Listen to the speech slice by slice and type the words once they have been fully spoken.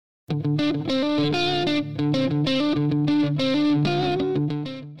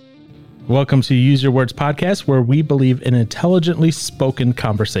Welcome to Use Your Words podcast, where we believe in intelligently spoken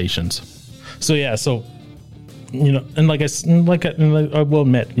conversations. So you know, and I will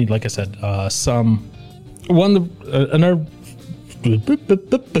admit, like I said, I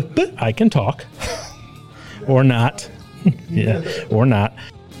can talk, or not, yeah, or not.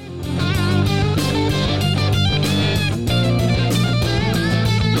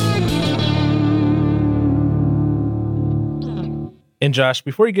 And Josh,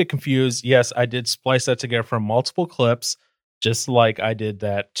 before you get confused, yes, I did splice that together from multiple clips, just like I did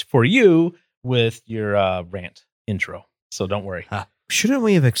that for you with your rant intro. So don't worry. Shouldn't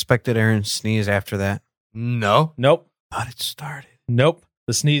we have expected Aaron to sneeze after that? No. Nope. But it started. Nope.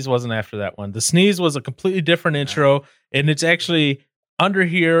 The sneeze wasn't after that one. The sneeze was a completely different intro, and it's actually under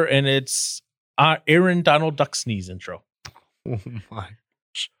here, and it's Aaron Donald Duck sneeze intro. Oh my.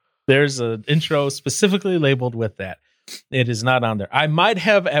 There's an intro specifically labeled with that. It is not on there. I might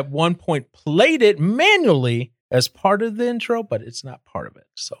have at one point played it manually as part of the intro, but it's not part of it.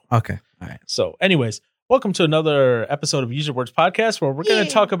 So Okay. All right. So anyways, welcome to another episode of Use Your Words podcast, where we're going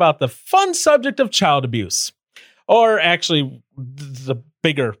to talk about the fun subject of child abuse. Or actually, the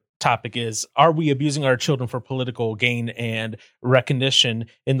bigger topic is, are we abusing our children for political gain and recognition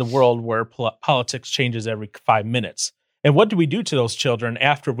in the world where politics changes every 5 minutes? And what do we do to those children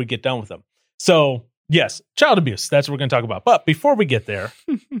after we get done with them? So yes, child abuse. That's what we're going to talk about. But before we get there,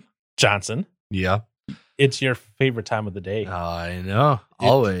 Johnson. Yeah. It's your favorite time of the day. I know.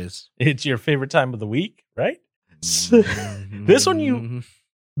 Always. It's your favorite time of the week, right? This one,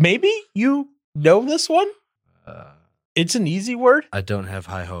 maybe you know this one. It's an easy word. I don't have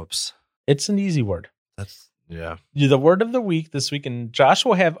high hopes. It's an easy word. Yeah. The word of the week this week, and Josh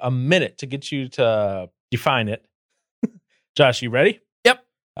will have a minute to get you to define it. Josh, you ready? Yep.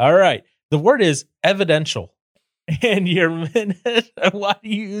 All right. The word is evidential. And your minute, why are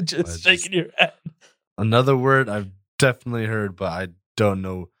you just shaking your head? Another word I've definitely heard, but I don't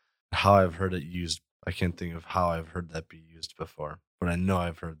know how I've heard it used. I can't think of how I've heard that be used before, but I know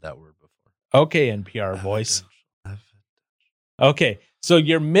I've heard that word before. Okay, NPR voice. Okay, so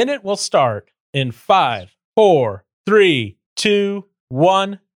your minute will start in 5, 4, 3, 2,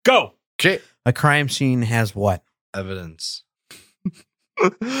 1, go. Okay. A crime scene has what? Evidence.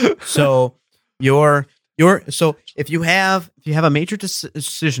 So so if you have a major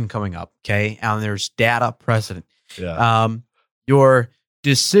decision coming up, okay, and there's data present, your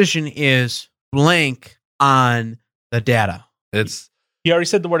decision is blank on the data. He already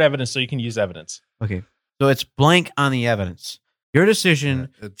said the word evidence, so you can use evidence. Okay, so it's blank on the evidence. Your decision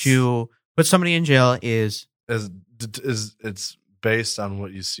to put somebody in jail is it's based on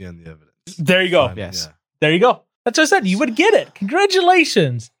what you see on the evidence. There you go. Yes. Yeah. There you go. That's what I said. You would get it.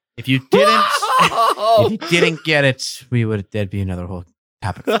 Congratulations. If you didn't get it, that'd be another whole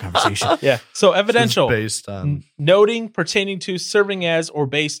topic of conversation. Yeah. So evidential, based on noting, pertaining to, serving as, or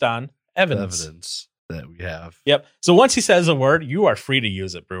based on evidence. evidence that we have. Yep. So once he says a word, you are free to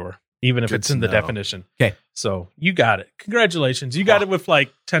use it, Brewer, even if Good it's in to the know. definition. Okay. So you got it. Congratulations. You got it with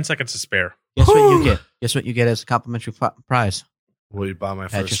like 10 seconds to spare. Guess what you get? Guess what you get as a complimentary prize? Will you buy my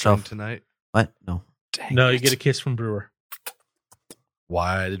Pat first yourself. string tonight? What? No. Dang No, it. you get a kiss from Brewer.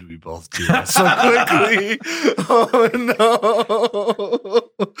 Why did we both do that so quickly? Oh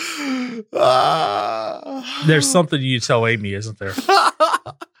no! There's something you tell Amy, isn't there?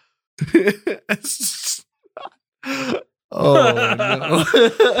 Oh no!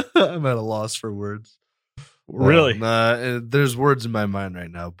 I'm at a loss for words. Really? Nah, there's words in my mind right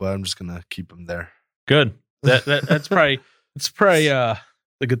now, but I'm just gonna keep them there. Good. That's probably the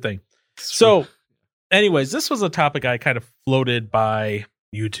good thing. So, anyways, this was a topic I kind of floated by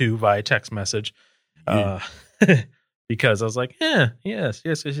YouTube via text message, because I was like, yes.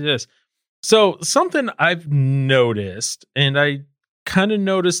 So something I've noticed, and I kind of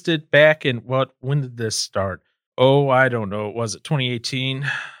noticed it back in when did this start? Oh, I don't know. Was it 2018?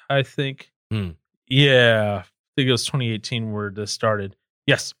 I think. Yeah, I think it was 2018 where this started.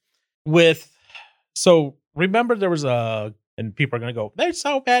 Yes. So remember there was and people are going to go, they're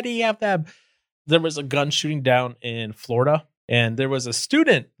so bad, you have them. There was a gun shooting down in Florida, and there was a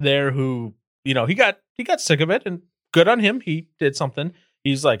student there who, he got sick of it, and good on him. He did something.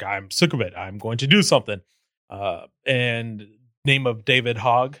 He's like, I'm sick of it. I'm going to do something. And name of David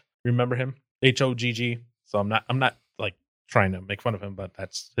Hogg. Remember him? Hogg. So I'm not like trying to make fun of him, but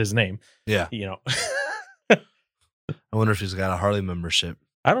that's his name. Yeah. I wonder if he's got a Harley membership.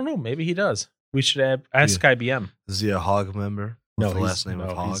 I don't know. Maybe he does. We should ask IBM. Is he a Hog member? With the last name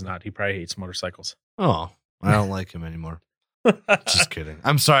of Hog? He's not. He probably hates motorcycles. Oh, I don't like him anymore. Just kidding.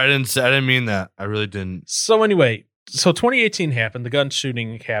 I'm sorry. I didn't mean that. I really didn't. So anyway, so 2018 happened. The gun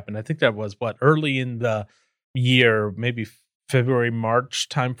shooting happened. I think that was early in the year, maybe February, March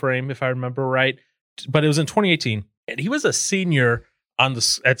timeframe, if I remember right. But it was in 2018, and he was a senior at the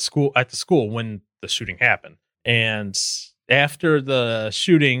school when the shooting happened. And after the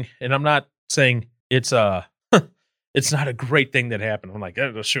shooting, and I'm not saying it's it's not a great thing that happened. I'm like,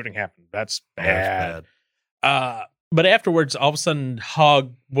 oh, the shooting happened. That's bad. But afterwards, all of a sudden,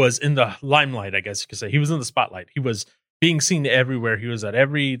 Hogg was in the limelight, I guess you could say. He was in the spotlight. He was being seen everywhere. He was at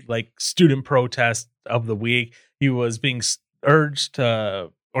every student protest of the week. He was being urged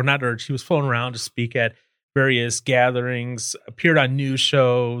to, or not urged, he was flown around to speak at various gatherings, appeared on news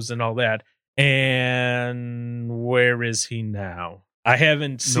shows and all that. And where is he now? I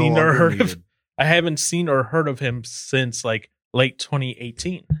haven't seen or heard of. I haven't seen or heard of him since late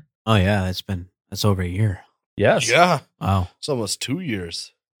 2018. Oh yeah, that's over a year. Yes. Yeah. Wow. It's almost 2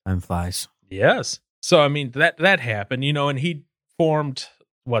 years. Time flies. Yes. So I mean that happened, and he formed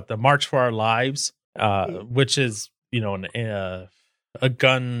the March for Our Lives, which is a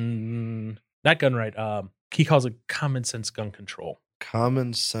gun, not gun right. He calls it common sense gun control.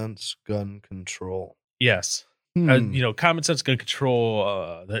 Common sense gun control. Yes. Common sense gun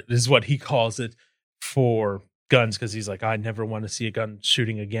control. That is what he calls it for guns, because he's like, I never want to see a gun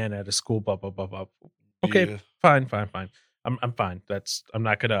shooting again at a school. Blah blah blah blah. Okay, Yeah. fine. I'm fine. I'm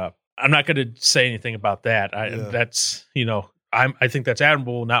not gonna say anything about that. That's I think that's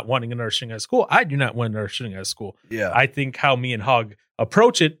admirable, not wanting a nurse shooting at school. I do not want a nurse shooting at school. Yeah. I think how me and Hogg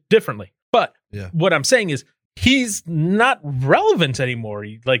approach it differently. But what I'm saying is he's not relevant anymore.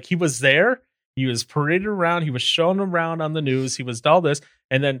 He was there. He was paraded around. He was shown around on the news. He was all this,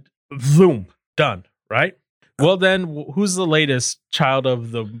 and then boom, done. Right. Well, then who's the latest child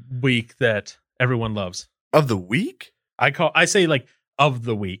of the week that everyone loves? Of the week? I say of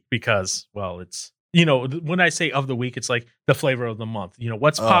the week because, well, it's, when I say of the week, it's like the flavor of the month.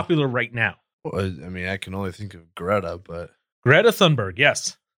 What's popular right now? Well, I mean, I can only think of Greta, but Greta Thunberg.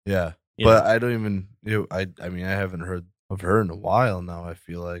 Yes. Yeah. But I don't even, I haven't heard of her in a while now. I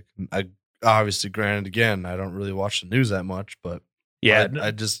feel like obviously, granted, again, I don't really watch the news that much, but yeah,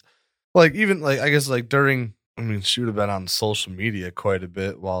 I just even I guess during, she would have been on social media quite a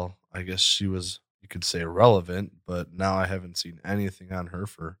bit while I guess she was, you could say, relevant, but now I haven't seen anything on her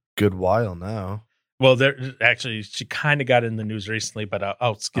for a good while now. Well, she kind of got in the news recently, but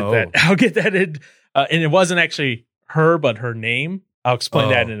I'll skip that. I'll get that in. And it wasn't actually her, but her name. I'll explain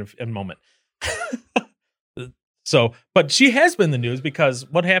that in a moment. So, but she has been in the news because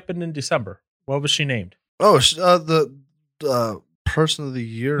what happened in December? What was she named? Oh, the person of the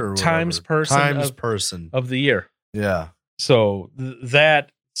year, or Times person of the year. Yeah. So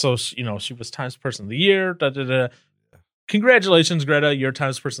she was Times Person of the Year. Da, da, da. Congratulations, Greta! You're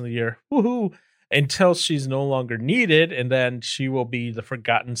Times Person of the Year. Woohoo! Until she's no longer needed, and then she will be the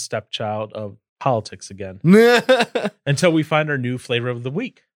forgotten stepchild of politics again. Until we find our new flavor of the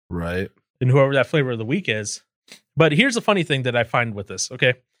week. Right. And whoever that flavor of the week is. But here's the funny thing that I find with this.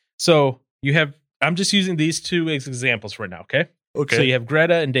 Okay. So I'm just using these two as examples right now. Okay. Okay. So you have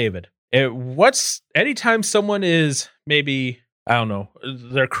Greta and David. Anytime someone is maybe, I don't know,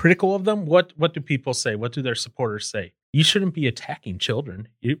 they're critical of them, what do people say? What do their supporters say? You shouldn't be attacking children.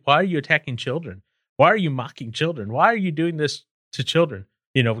 Why are you attacking children? Why are you mocking children? Why are you doing this to children?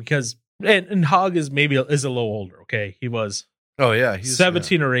 Because, and Hogg is a little older. Okay. He was, he's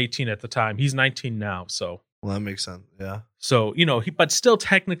 17 or 18 at the time. He's 19 now. So, well, that makes sense. Yeah. So, but still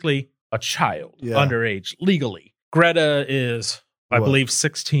technically a child, underage, legally. Greta is, I believe,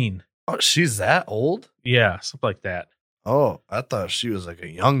 16. Oh, she's that old? Yeah, something like that. Oh, I thought she was like a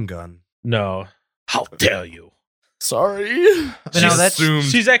young gun. No. How dare you? Sorry.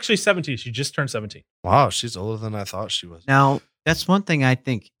 She's actually 17. She just turned 17. Wow, she's older than I thought she was. Now, that's one thing I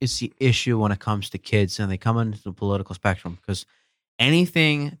think is the issue when it comes to kids and they come into the political spectrum, because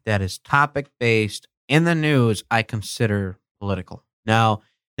anything that is topic-based in the news, I consider political. Now,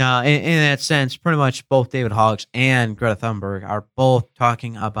 in that sense, pretty much both David Hogg and Greta Thunberg are both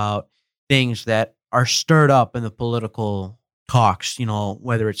talking about things that are stirred up in the political talks,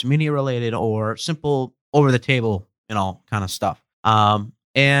 whether it's media related or simple over the table, kind of stuff.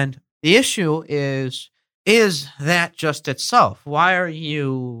 And the issue is that just itself? Why are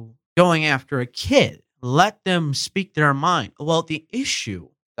you going after a kid? Let them speak their mind. Well, the issue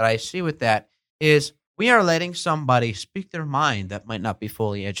that I see with that is we are letting somebody speak their mind that might not be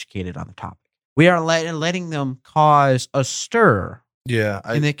fully educated on the topic. We are letting them cause a stir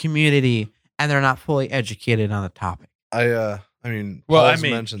in the community, and they're not fully educated on the topic. Paul's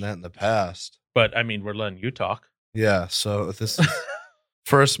mentioned that in the past. But, we're letting you talk. Yeah, so this is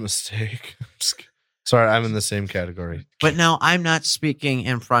first mistake. Sorry, I'm in the same category. But now I'm not speaking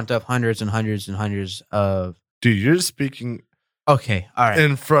in front of hundreds and hundreds and hundreds of. Dude, you're speaking. Okay, all right.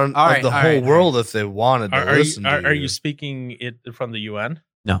 In front of the whole world if they wanted to listen to you. Are you speaking it from the UN?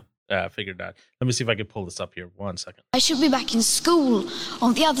 No. I figured that. Let me see if I can pull this up here. 1 second. I should be back in school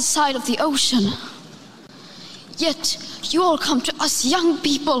on the other side of the ocean. Yet you all come to us young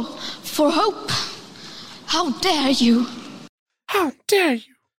people for hope. How dare you? How dare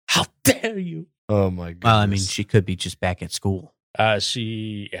you? How dare you? Oh my god. Well, I mean, she could be just back at school.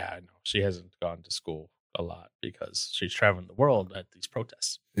 She hasn't gone to school a lot because she's traveling the world at these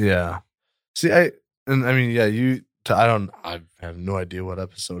protests. Yeah. See, I have no idea what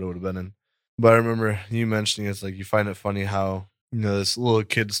episode it would have been in, but I remember you mentioning it's like you find it funny how, you know, this little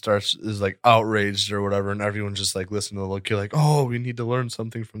kid is like outraged or whatever, and everyone's just like listening to the little kid, like, oh, we need to learn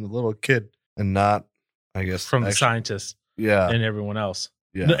something from the little kid, and not, I guess, from the scientists, and everyone else.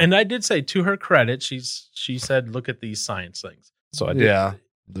 Yeah, and I did say, to her credit, she said, look at these science things. So I did. Yeah.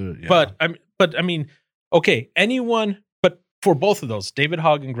 But I mean, okay, anyone, but for both of those, David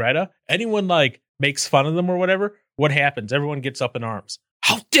Hogg and Greta, anyone like makes fun of them or whatever, what happens? Everyone gets up in arms.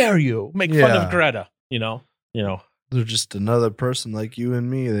 How dare you make fun of Greta? You know. They're just another person like you and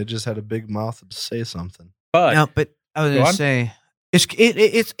me. They just had a big mouth to say something. But I was going to say,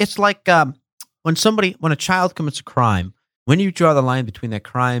 it's like when a child commits a crime, when you draw the line between that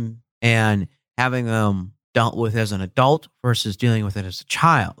crime and having them dealt with as an adult versus dealing with it as a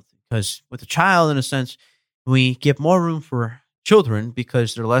child. Because with a child, in a sense, we give more room for children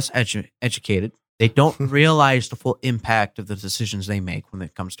because they're less educated. They don't realize the full impact of the decisions they make when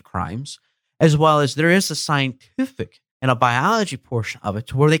it comes to crimes, as well as there is a scientific and a biology portion of it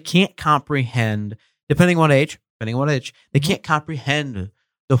to where they can't comprehend, depending on what age, they can't comprehend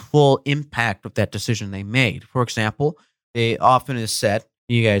the full impact of that decision they made. For example, they often is said,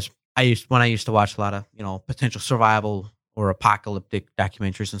 when I used to watch a lot of, potential survival or apocalyptic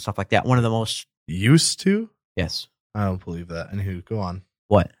documentaries and stuff like that, one of the most... Used to? Yes. I don't believe that. Anywho, go on.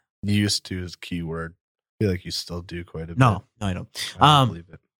 What? Used to is key word. I feel like you still do quite a bit. No, I don't. I don't believe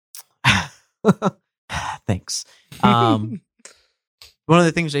it. Thanks. One of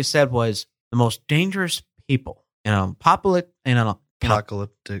the things they said was the most dangerous people in an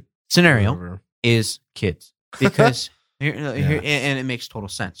apocalyptic scenario is kids. Because, here, and it makes total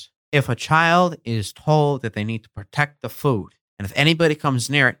sense. If a child is told that they need to protect the food, and if anybody comes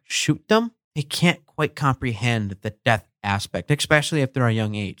near it, shoot them, they can't quite comprehend the death aspect, especially if they're a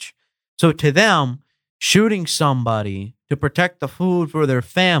young age. So to them, shooting somebody to protect the food for their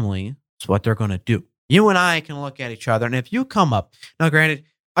family is what they're going to do. You and I can look at each other, and if you come up, now granted,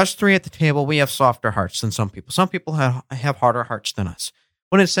 us three at the table, we have softer hearts than some people. Some people have harder hearts than us.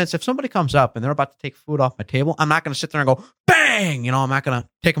 When in a sense, if somebody comes up and they're about to take food off my table, I'm not going to sit there and go, bang! I'm not going to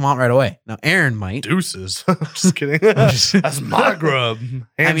take them out right away. Now, Aaron might. Deuces. Just kidding. That's my grub.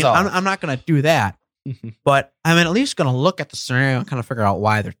 I'm not going to do that. But I'm at least going to look at the scenario and kind of figure out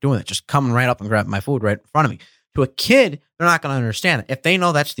why they're doing it. Just coming right up and grabbing my food right in front of me. To a kid, they're not going to understand it. If they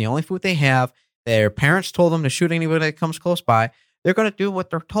know that's the only food they have, their parents told them to shoot anybody that comes close by, they're going to do what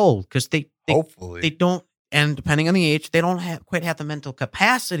they're told because they don't. And depending on the age, they don't quite have the mental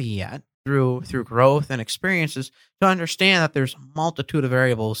capacity yet through growth and experiences to understand that there's a multitude of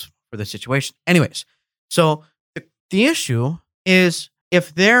variables for the situation. Anyways, so the issue is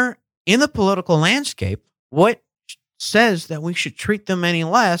if they're in the political landscape, what says that we should treat them any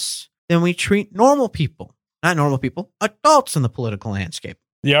less than we treat normal people? Not normal people, adults in the political landscape.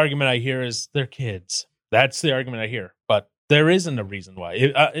 The argument I hear is they're kids. That's the argument I hear. But there isn't a reason why.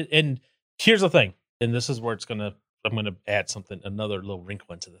 And here's the thing. And this is where I'm going to add another little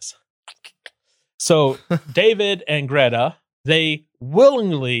wrinkle into this. So David and Greta, they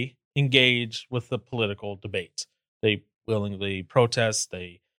willingly engage with the political debates. They willingly protest.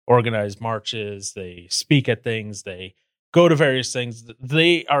 They organize marches. They speak at things. They go to various things.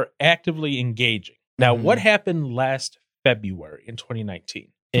 They are actively engaging. Now, what happened last February in 2019?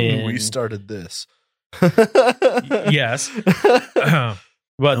 We started this. Yes.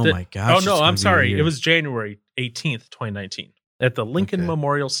 But my gosh. Oh, no, I'm sorry. It was January 18th, 2019 at the Lincoln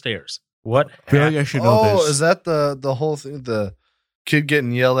Memorial Stairs. What? I feel like I should know this. Is that the whole thing? The kid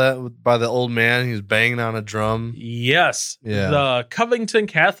getting yelled at by the old man? He's banging on a drum. Yes. Yeah. The Covington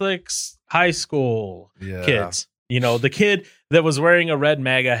Catholics High School kids. The kid that was wearing a red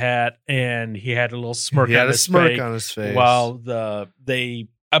MAGA hat and he had a little smirk on his face. While they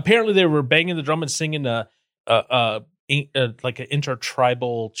were banging the drum and singing like an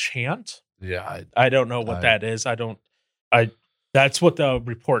intertribal chant. Yeah. I don't know what that is. That's what the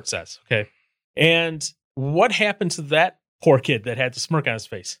report says. Okay. And what happened to that poor kid that had the smirk on his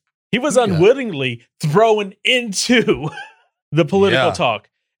face? He was unwittingly thrown into the political talk.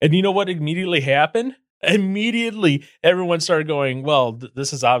 And you know what immediately happened? Immediately, everyone started going, well,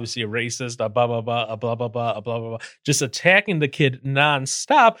 this is obviously a racist, blah, blah, blah, blah, blah, blah, blah, blah, just attacking the kid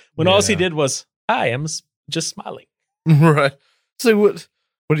nonstop when all he did was, hi, I'm just smiling. Right. So what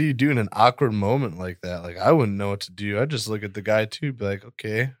do you do in an awkward moment like that? Like, I wouldn't know what to do. I'd just look at the guy too, be like,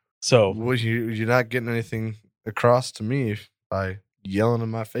 okay, so well, you're not getting anything across to me by yelling in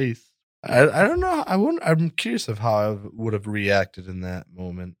my face. I don't know. I'm curious of how I would have reacted in that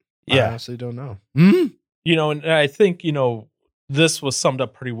moment. Yeah. I honestly don't know. You know, and I think, you know, this was summed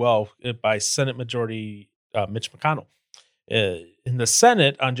up pretty well by Senate Majority Mitch McConnell. In the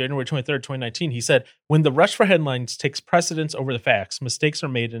Senate on January 23rd, 2019, he said, when the rush for headlines takes precedence over the facts, mistakes are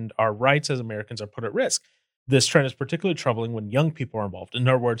made and our rights as Americans are put at risk. This trend is particularly troubling when young people are involved. In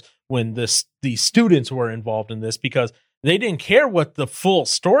other words, when the students were involved in this, because they didn't care what the full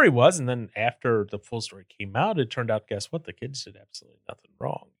story was. And then after the full story came out, it turned out, guess what? The kids did absolutely nothing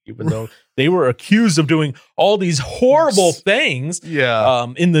wrong, even though they were accused of doing all these horrible things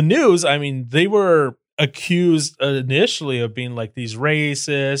in the news. I mean, they were accused initially of being like these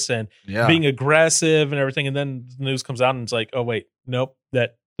racists and being aggressive and everything. And then the news comes out and it's like, oh, wait, nope,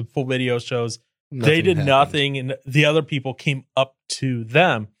 that the full video shows they did nothing. And the other people came up to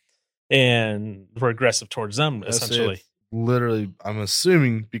them and were aggressive towards them, essentially. Literally, I'm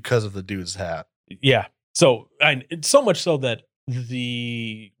assuming because of the dude's hat. Yeah. So, so much so that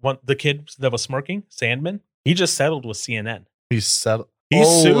the kid that was smirking, Sandman, he just settled with CNN. He settled.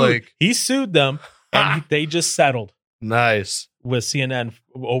 He sued them, and they just settled. Nice. With CNN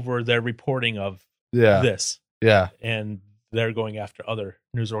over their reporting of this. Yeah. And they're going after other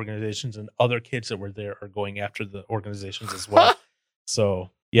news organizations, and other kids that were there are going after the organizations as well. So,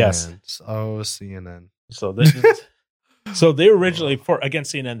 yes. Man. Oh, CNN. So they originally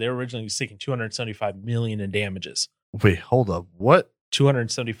against CNN, they were originally seeking $275 million in damages. Wait, hold up. What?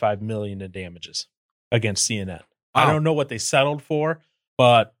 $275 million in damages against CNN. I don't know what they settled for,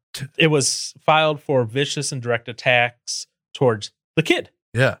 but it was filed for vicious and direct attacks towards the kid.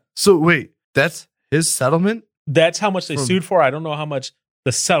 Yeah. So wait, that's his settlement? That's how much they sued for. I don't know how much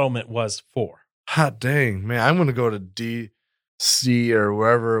the settlement was for. Hot dang, man. I'm going to go to DC or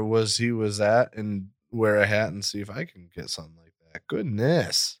wherever it was he was at and wear a hat and see if I can get something like that.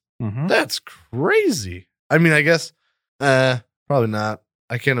 Goodness. Mm-hmm. That's crazy. I mean, I guess probably not.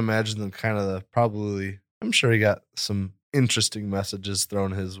 I can't imagine I'm sure he got some interesting messages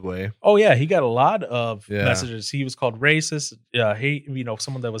thrown his way. Oh yeah, he got a lot of messages. He was called racist, hate,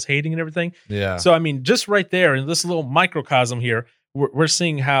 someone that was hating and everything. Yeah. So I mean, just right there in this little microcosm here, we're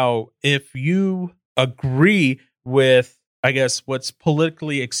seeing how if you agree with, I guess, what's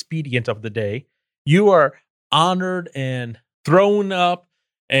politically expedient of the day, you are honored and thrown up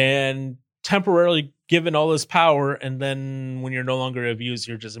and temporarily given all this power. And then when you're no longer of use,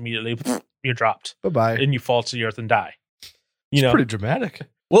 you're just immediately, you're dropped. Bye-bye. And you fall to the earth and die. It's pretty dramatic.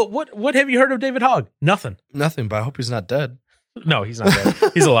 Well, what have you heard of David Hogg? Nothing. Nothing, but I hope he's not dead. No, he's not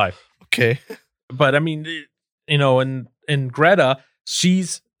dead. He's alive. Okay. But I mean, and Greta,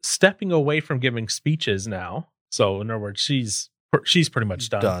 she's stepping away from giving speeches now. So in other words, she's pretty much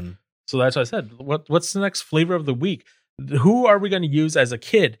done. So that's what I said. What's the next flavor of the week? Who are we going to use as a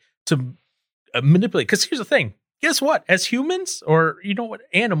kid to manipulate? Because here's the thing. Guess what? As humans, or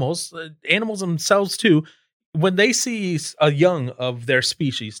animals themselves too, when they see a young of their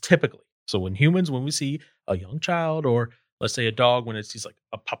species, typically. So when we see a young child, or let's say a dog, when it sees like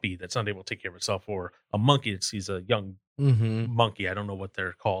a puppy that's not able to take care of itself, or a monkey that sees a young monkey. I don't know what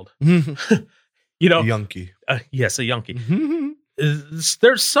they're called. Yunkie. Yes, a Yunkie.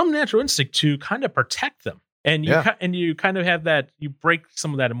 There's some natural instinct to kind of protect them. And you kind of have that, you break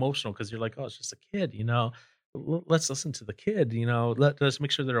some of that emotional because you're like, oh, it's just a kid, let's listen to the kid, let's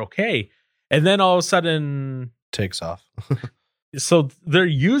make sure they're okay. And then all of a sudden takes off. So they're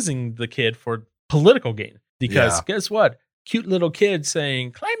using the kid for political gain because guess what? Cute little kid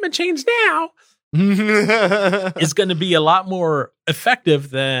saying climate change now is going to be a lot more effective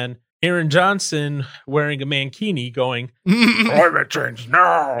than Aaron Johnson wearing a mankini going, climate change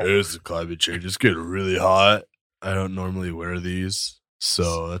now. There's the climate change. It's getting really hot. I don't normally wear these.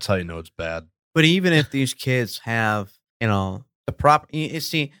 So that's how you know it's bad. But even if these kids have, the proper,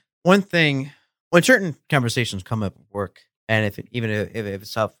 see, one thing, when certain conversations come up at work, and if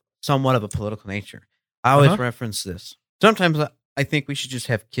it's of somewhat of a political nature, I always reference this. Sometimes I think we should just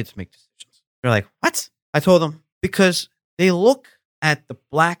have kids make decisions. They're like, what? I told them, because they look at the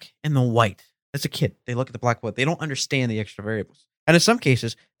black and the white. As a kid, they look at the black and white. They don't understand the extra variables. And in some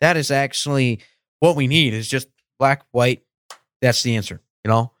cases, that is actually what we need is just black, white. That's the answer,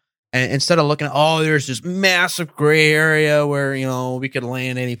 And instead of looking at, there's this massive gray area where, we could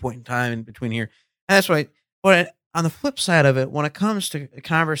land any point in time in between here. And that's why, on the flip side of it, when it comes to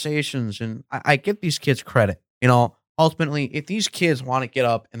conversations, and I give these kids credit, ultimately, if these kids want to get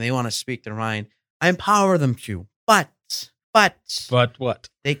up and they want to speak their mind, I empower them to. But what?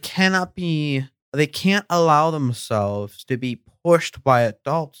 They can't allow themselves to be pushed by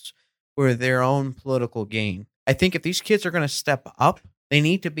adults for their own political gain. I think if these kids are going to step up, they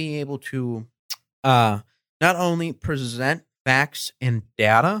need to be able to not only present facts and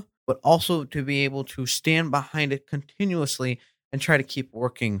data, but also to be able to stand behind it continuously and try to keep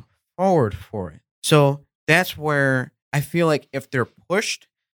working forward for it. So that's where I feel like if they're pushed,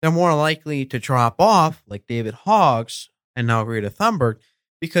 they're more likely to drop off, like David Hoggs and now Greta Thunberg,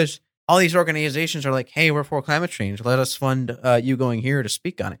 because all these organizations are like, hey, we're for climate change. Let us fund you going here to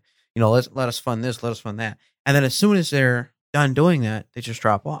speak on it. Let us fund this, let us fund that. And then as soon as they're done doing that, they just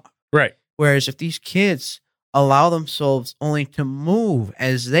drop off. Right. Whereas if these kids allow themselves only to move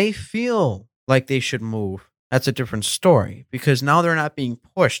as they feel like they should move, that's a different story, because now they're not being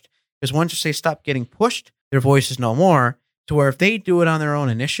pushed. Because once they stop getting pushed, their voice is no more. To where if they do it on their own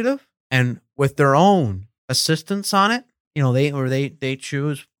initiative and with their own assistance on it, they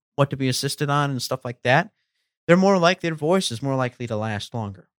choose what to be assisted on and stuff like that, their voice is more likely to last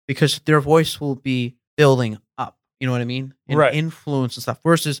longer, because their voice will be building up. You know what I mean? And right. Influence and stuff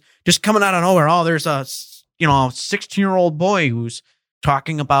versus just coming out of nowhere. Oh, there's a 16-year-old boy who's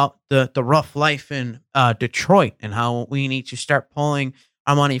talking about the rough life in Detroit and how we need to start pulling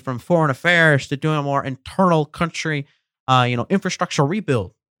our money from foreign affairs to doing a more internal country, infrastructure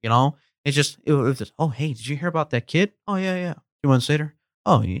rebuild. It was just, oh, hey, did you hear about that kid? Oh, yeah. 2 months later,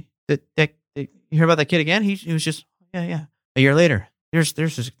 oh, you hear about that kid again? He was just, yeah. A year later, there's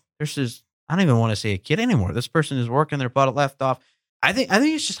this. I don't even want to say a kid anymore. This person is working their butt left off. I think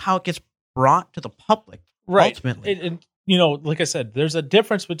it's just how it gets brought to the public, right? Ultimately, and like I said, there's a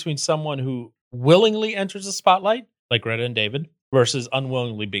difference between someone who willingly enters the spotlight, like Greta and David, versus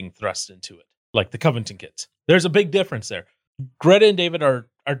unwillingly being thrust into it, like the Covington kids. There's a big difference there. Greta and David are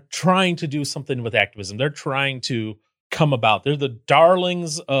trying to do something with activism. They're trying to come about. They're the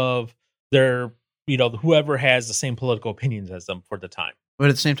darlings of their, whoever has the same political opinions as them for the time. But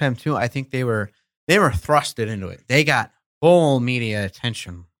at the same time, too, I think they were thrusted into it. They got full media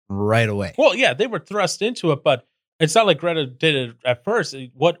attention right away. Well, yeah, they were thrust into it, but it's not like Greta did it at first.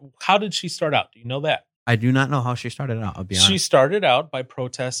 How did she start out? Do you know that? I do not know how she started out, I'll be honest. She started out by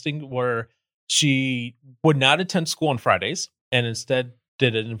protesting where she would not attend school on Fridays and instead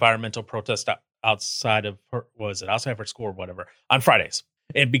did an environmental protest outside of her school or whatever on Fridays.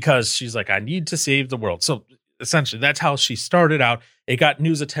 And because she's like, I need to save the world. So essentially, that's how she started out. It got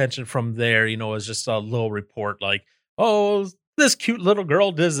news attention from there. It was just a little report like, oh, this cute little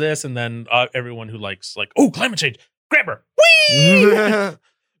girl does this. And then everyone who likes climate change, grab her. Whee!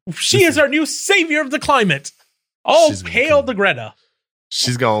 She is our new savior of the climate. Oh, hail the Greta.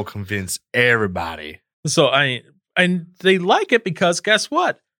 She's going to convince everybody. So and they like it because guess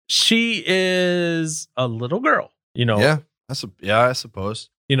what? She is a little girl, Yeah, I suppose.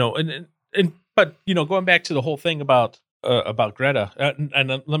 But going back to the whole thing about Greta, and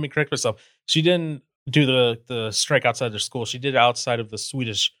let me correct myself. She didn't do the strike outside their school. She did it outside of the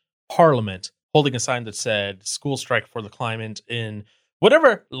Swedish Parliament, holding a sign that said "School strike for the climate" in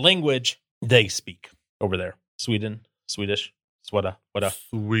whatever language they speak over there. Swedish, what?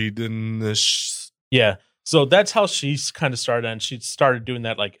 Swedish. Yeah. So that's how she's kind of started, and she started doing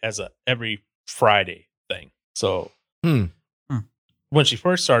that as a every Friday thing. So when she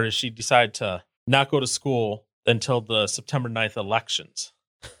first started, she decided to not go to school until the September 9th elections.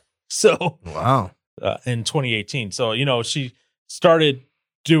 So wow, in 2018. So she started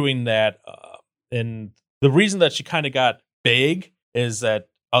doing that, and the reason that she kind of got big is that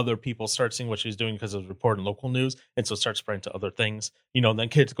other people start seeing what she's doing because it was reported in local news, and so it starts spreading to other things. Then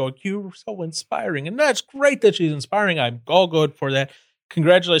kids go, "You're so inspiring," and that's great that she's inspiring. I'm all good for that.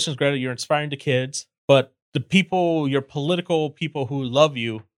 Congratulations, Greta. You're inspiring to kids, but the people, your political people who love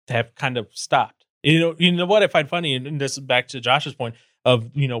you, have kind of stopped. You know what I find funny, and this is back to Josh's point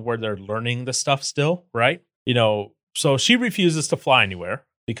of where they're learning the stuff still, right? So she refuses to fly anywhere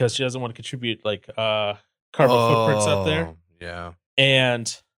because she doesn't want to contribute carbon footprints up there. Yeah.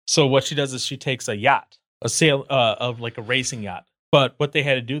 And so what she does is she takes a yacht, a sail of a racing yacht. But what they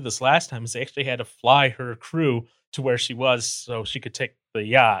had to do this last time is they actually had to fly her crew to where she was so she could take the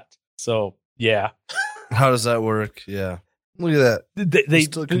yacht. So yeah. How does that work? Yeah. Look at that. They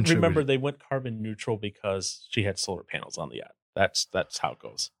remember they went carbon neutral because she had solar panels on the yacht. That's how it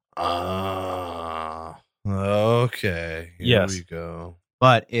goes. Okay. Here yes. we go.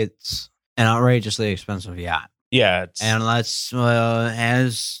 but it's an outrageously expensive yacht. Yeah. And let's,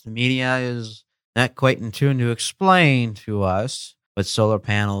 as the media is not quite in tune to explain to us, but solar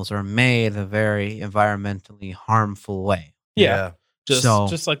panels are made a very environmentally harmful way. Yeah.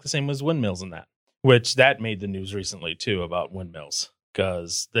 Just like the same as windmills and that, which that made the news recently too about windmills,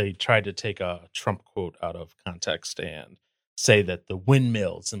 because they tried to take a Trump quote out of context and say that the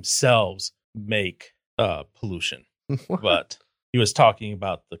windmills themselves make pollution. But he was talking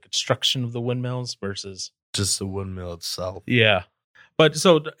about the construction of the windmills versus just the windmill itself. Yeah. But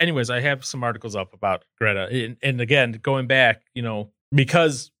so anyways, I have some articles up about Greta. And again, going back,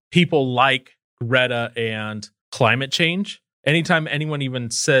 because people like Greta and climate change, anytime anyone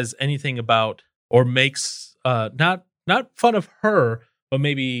even says anything about or makes not fun of her, but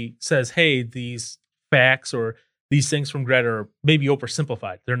maybe says, hey, these facts or these things from Greta are maybe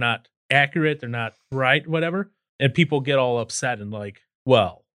oversimplified. They're not accurate. They're not right, whatever. And people get all upset and like,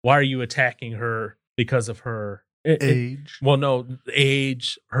 well, why are you attacking her because of her age? Well, no,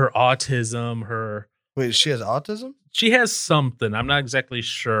 age, her autism, her... Wait, she has autism? She has something. I'm not exactly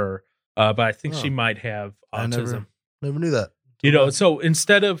sure, but I think she might have autism. I never knew that. So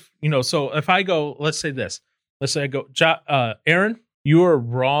instead of, so if I go, let's say I go, Aaron, you are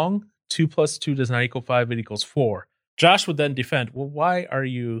wrong. 2 + 2 does not equal 5. It equals 4. Josh would then defend, well, why are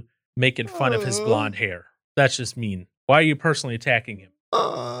you making fun of his blonde hair? That's just mean. Why are you personally attacking him?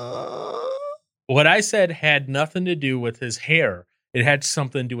 What I said had nothing to do with his hair. It had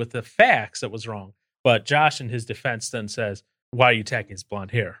something to do with the facts that was wrong. But Josh, in his defense, then says, why are you attacking his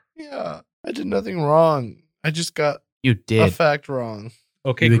blonde hair? Yeah, I did nothing wrong. I just got a fact wrong.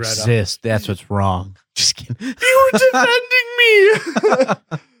 Okay, you Greta. exist. That's what's wrong. Just kidding. You were defending me.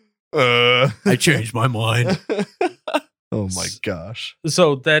 I changed my mind. Oh my gosh.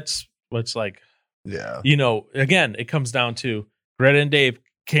 So that's what's like, yeah. Again, it comes down to Greta and Dave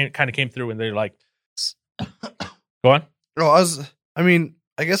kind of came through and they're like, go on. Oh,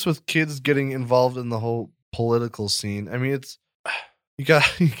 I guess with kids getting involved in the whole political scene, it's you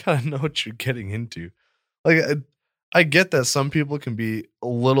gotta know what you're getting into. Like, I get that some people can be a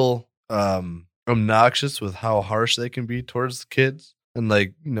little obnoxious with how harsh they can be towards the kids, and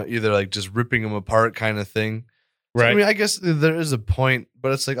like either like just ripping them apart kind of thing. Right. So, I guess there is a point,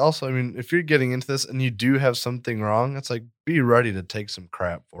 but it's like also, if you're getting into this and you do have something wrong, it's like be ready to take some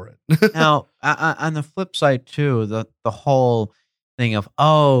crap for it. Now, on the flip side too, the whole thing of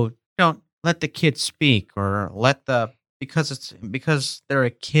don't let the kid speak or because they're a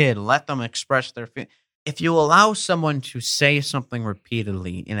kid, let them express their feelings. If you allow someone to say something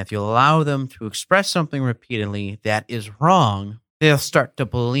repeatedly, and if you allow them to express something repeatedly that is wrong, they'll start to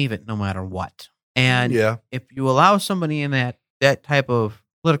believe it no matter what. And if you allow somebody in that type of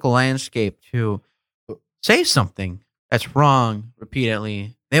political landscape to say something that's wrong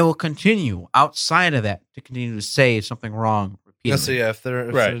repeatedly, they will continue outside of that to continue to say something wrong repeatedly. If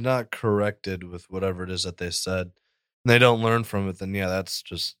they're not corrected with whatever it is that they said, and they don't learn from it, then that's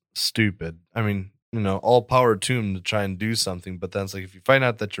just stupid. All power to them to try and do something, but then it's like if you find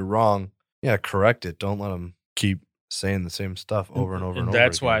out that you're wrong, correct it. Don't let them keep saying the same stuff over and over and over.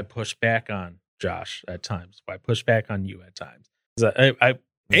 That's why I push back on Josh at times. Why I push back on you at times.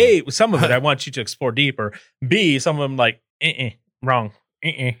 A, some of it I want you to explore deeper. B, some of them like wrong,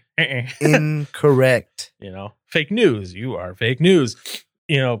 incorrect. Fake news. You are fake news.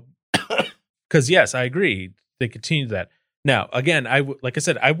 Because yes, I agree. They continue that. Now, again, like I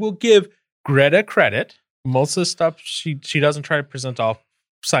said, I will give Greta credit. Most of the stuff she doesn't try to present all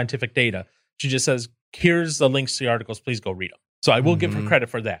scientific data. She just says, "Here's the links to the articles. Please go read them." So I will give her credit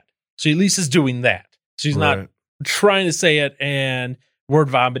for that. She at least is doing that. She's not trying to say it and word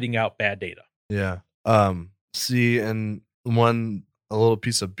vomiting out bad data. Yeah. See, and a little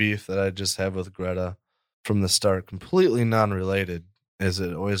piece of beef that I just have with Greta from the start, completely non-related, is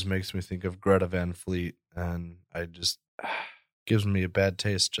it always makes me think of Greta Van Fleet, and I just gives me a bad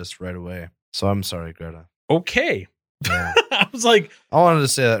taste just right away. So I'm sorry, Greta. Okay. Yeah. I was like, I wanted to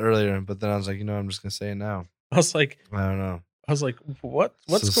say that earlier, but then I was like, I'm just gonna say it now. I was like, I don't know. I was like, what's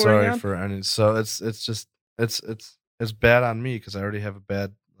so going sorry on? for any. So it's just it's bad on me because I already have a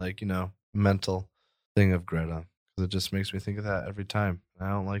bad mental thing of Greta, because it just makes me think of that every time. I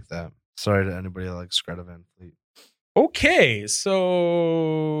don't like that. Sorry to anybody that likes Greta Van Fleet. Okay, so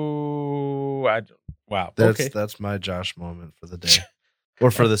wow. That's my Josh moment for the day,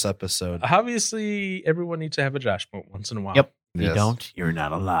 or for this episode. Obviously, everyone needs to have a Josh moment once in a while. Yep. If you don't, you're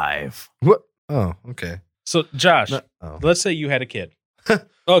not alive. What? Oh, okay. So, Josh, let's say you had a kid. Okay.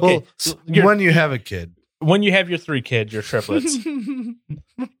 Well, when you have a kid. When you have your 3 kids, your triplets.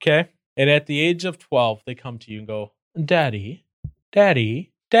 Okay. And at the age of 12, they come to you and go, "Daddy,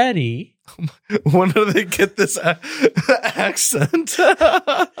 Daddy, Daddy. When do they get this accent?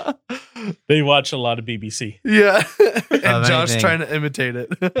 They watch a lot of BBC. Yeah. And Josh anything. trying to imitate it.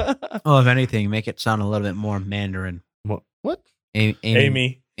 Well, if anything, make it sound a little bit more Mandarin. What?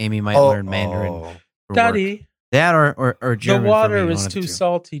 Amy might learn Mandarin. Oh. for work. Daddy, That or the German. water for me, is one of the too two.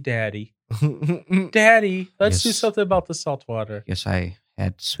 salty, Daddy. Daddy, let's do Yes. something about the salt water. Guess I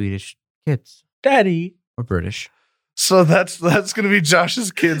had Swedish kids Daddy. or British. So that's going to be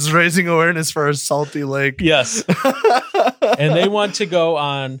Josh's kids raising awareness for a salty lake. Yes. And they want to go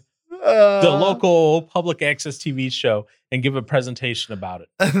on the local public access TV show and give a presentation about it.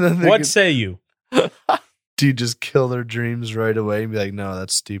 What say you? Do you just kill their dreams right away and be like, no,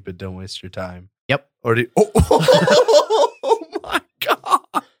 that's stupid. Don't waste your time. Yep. Or do you, oh my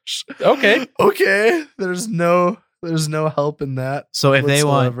gosh. Okay. Okay. There's no help in that. So if they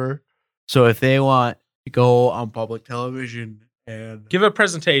want, whatsoever. to go on public television and Give a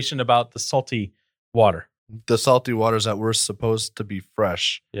presentation about the salty water. The salty waters that were supposed to be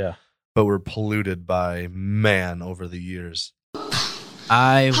fresh, Yeah. but were polluted by man over the years.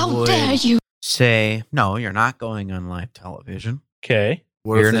 I How dare would you? say, no, you're not going on live television. Okay.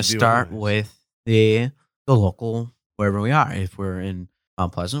 What You're if going they to do start anyways? with the local, wherever we are. If we're in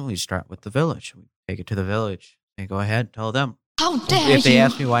Mount Pleasant, we start with the village. We take it to the village. And go ahead, tell them. How dare If they you?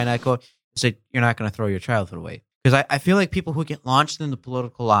 ask me why not go, I say, you're not going to throw your childhood away. Because I feel like people who get launched in the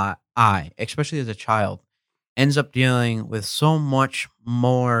political eye, especially as a child, ends up dealing with so much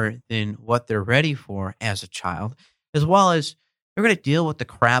more than what they're ready for as a child, as well as they're going to deal with the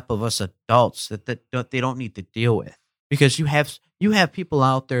crap of us adults that they don't need to deal with. Because you have people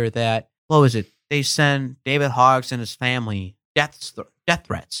out there that, what was it? They send David Hoggs and his family death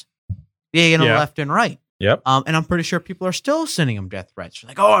threats, yeah, left and right. Yep. And I'm pretty sure people are still sending them death threats.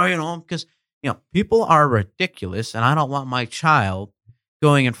 Like, oh, because people are ridiculous, and I don't want my child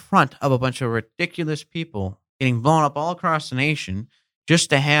going in front of a bunch of ridiculous people getting blown up all across the nation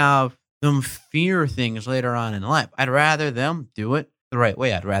just to have them fear things later on in life. I'd rather them do it the right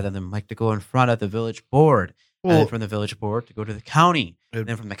way. I'd rather them like to go in front of the village board, and then from the village board to go to the county, and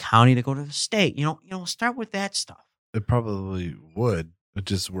then from the county to go to the state. Start with that stuff. It probably would. It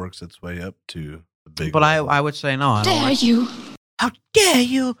just works its way up to the big. But level. I would say no. I don't Dare like, you? how dare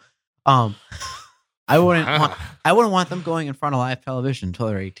you? I wouldn't want them going in front of live television until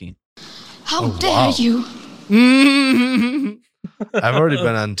they're 18. How Oh, dare wow. you? I've already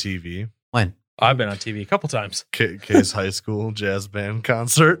been on TV. When? I've been on TV a couple times. K's high school jazz band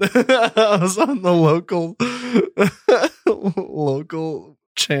concert. I was on the local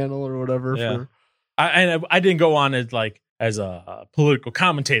channel or whatever. Yeah. I didn't go on as a political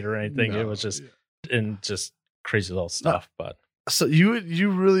commentator or anything. It was just just crazy little stuff. But So you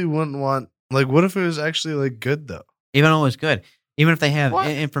really wouldn't want, like, what if it was actually like good though? Even though it was good. Even if they have What?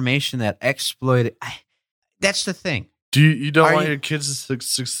 information that exploited. That's the thing. Do you don't Are want you- your kids to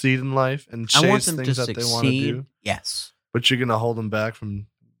succeed in life and I want chase them to things that they want to succeed. do, Yes. but you're gonna hold them back from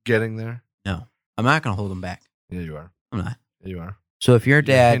getting there? No. I'm not going to hold them back. Yeah, you are. I'm not. Yeah, you are. So if your You're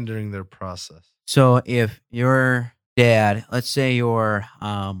dad. hindering their process. So if your dad, let's say you're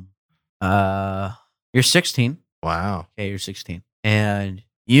 16. Wow. Okay, you're 16, and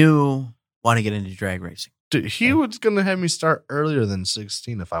you want to get into drag racing. Dude, he was gonna have me start earlier than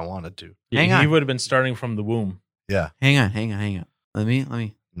 16 if I wanted to. Hang he on. would have been starting from the womb. Yeah. Hang on. Let me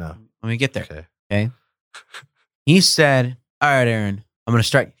No. get there. Okay. Okay. He said, "All right, Aaron, I'm going to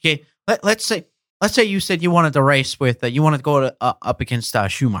start." Okay. Let's say you said you wanted to race with you wanted to go to, up against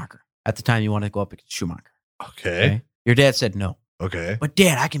Schumacher at the time. You wanted to go up against Schumacher. Okay. Your dad said no, Okay. but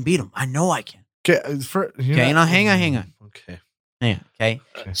Dad, I can beat him. I know I can. Okay. Okay, now hang on. Okay. Yeah. Okay.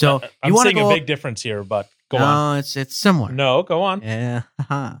 Okay. So I'm you want to seeing go? a big difference here, but go on. No, it's similar. No, go on. Yeah.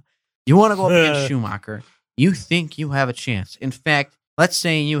 You want to go up against Schumacher. You think you have a chance. In fact, let's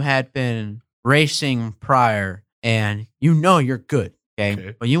say you had been racing prior and you know you're good.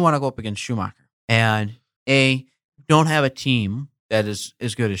 Okay. But you want to go up against Schumacher. And you don't have a team that is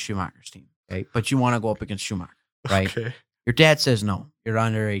as good as Schumacher's team. Okay. But you want to go up against Schumacher. Right. Okay. Your dad says no. You're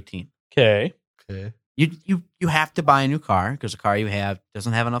under 18. Okay. Okay. You have to buy a new car because the car you have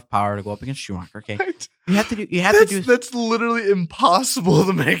doesn't have enough power to go up against Schumacher. Okay. You have to do. That's literally impossible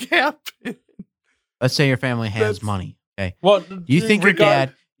to make happen. Let's say your family has That's- money. Okay. Well, Do you think your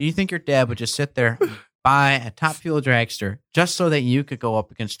dad would just sit there, buy a top fuel dragster just so that you could go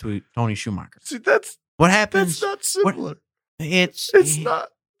up against Tony Schumacher? See, that's What happens? not similar. It's Not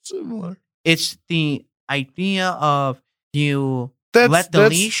similar. It's the idea of you That's let the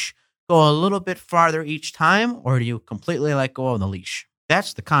that's- leash go a little bit farther each time, or do you completely let go of the leash?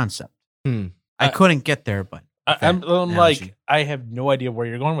 That's the concept. Hmm. I couldn't get there, but I'm analogy. like, I have no idea where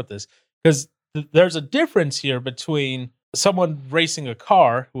you're going with this, because there's a difference here between someone racing a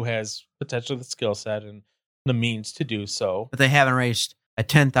car who has potentially the skill set and the means to do so. But they haven't raced a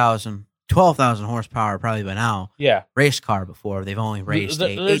 10,000, 12,000 horsepower probably by now Yeah. race car before. They've only raced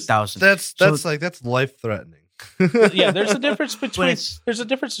a there's- 8,000. That's So- like that's life threatening. Yeah, there's a difference between it's-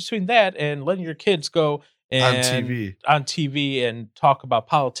 that and letting your kids go on and TV. on TV and talk about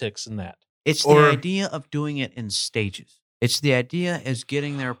politics and that. It's or- the idea of doing it in stages. It's the idea is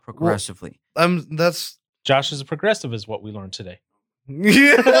getting there progressively. That's Josh is a progressive, is what we learned today.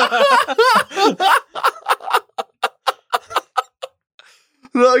 yeah.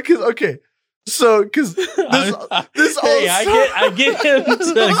 No, because okay, so because this Hey, I get him.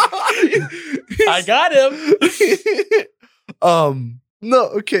 I got him. No,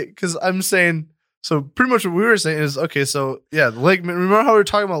 okay, because I'm saying so. Pretty much what we were saying is okay. So yeah, Lake. Remember how we were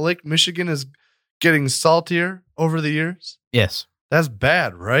talking about Lake Michigan is getting saltier over the years? Yes. That's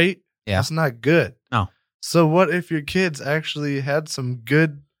bad, right? Yeah. That's not good. No. So what if your kids actually had some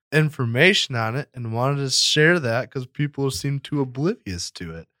good information on it and wanted to share that because people seem too oblivious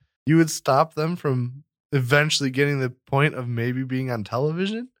to it? You would stop them from eventually getting the point of maybe being on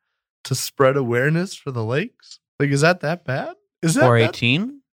television to spread awareness for the lakes? Like, is that bad? Is that Or bad?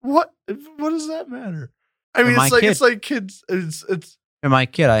 18? What does that matter? I mean, For my it's like kids. It's For my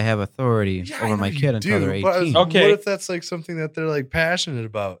kid, I have authority yeah, I over know my you kid until do, they're but 18. Okay. What if that's like something that they're like passionate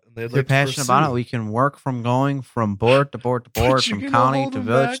about? And they'd If they're like to passionate about it, pursue? we can work from going from board to board to But board, you're from gonna county hold to them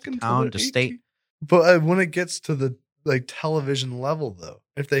village back to until town they're to state. 18. But when it gets to the like television level, though,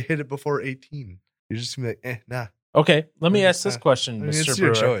 if they hit it before 18, you're just gonna be like, nah. Okay, let me I ask this mean, question, I mean, Mr. it's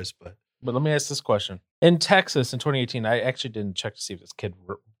your Brewer. choice, but But let me ask this question. In Texas in 2018, I actually didn't check to see if this kid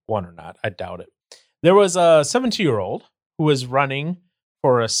won or not. I doubt it. There was a 17-year-old who was running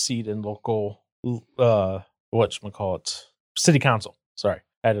for a seat in local, whatchamacallit, city council. Sorry,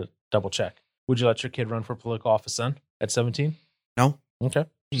 I had to double check. Would you let your kid run for political office then at 17? No. Okay.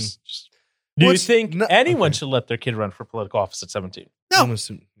 Hmm. Do you What's- think no- anyone okay. should let their kid run for political office at 17? No. I'm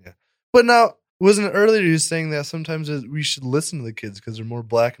assuming, yeah. But now, wasn't it earlier you saying that sometimes we should listen to the kids because they're more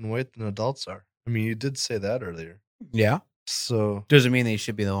black and white than adults are? I mean, you did say that earlier. Yeah. So, Doesn't mean they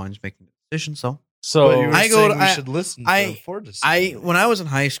should be the ones making the decisions, though. So but you were I go saying to- we I- should listen I- to for decision. When I was in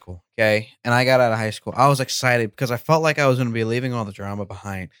high school, okay, and I got out of high school, I was excited because I felt like I was going to be leaving all the drama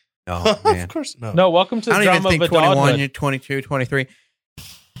behind. No, man. Of course, no. no, welcome to I the don't even drama think of 21, adulthood. you're 22, 23.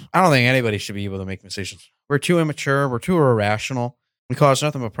 I don't think anybody should be able to make decisions. We're too immature. We're too irrational. We cause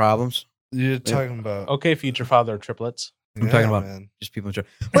nothing but problems. You're talking about. Okay, future father of triplets. I'm talking about- Man. Just people immature.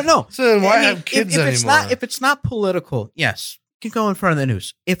 But no. So then why I mean, have kids if anymore? It's not political, yes, you can go in front of the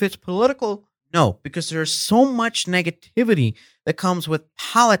news. If it's political, no, because there's so much negativity that comes with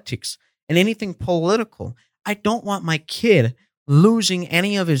politics and anything political. I don't want my kid losing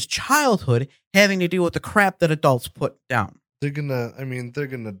any of his childhood having to deal with the crap that adults put down. they're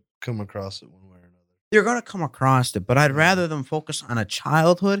gonna come across it one way or another. They're going to come across it, but I'd rather them focus on a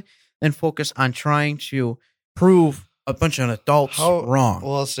childhood than focus on trying to prove a bunch of adults wrong.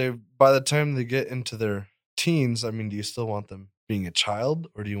 Well, I'll say by the time they get into their teens, I mean, do you still want them being a child,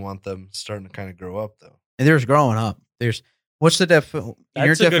 or do you want them starting to kind of grow up though? And there's growing up. There's what's the That's your a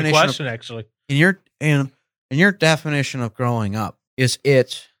good definition question, actually. in your definition of growing up? Is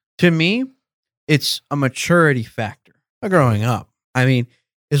it, to me, it's a maturity factor of growing up. I mean,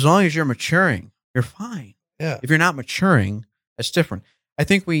 as long as you're maturing, you're fine. Yeah. If you're not maturing, that's different. I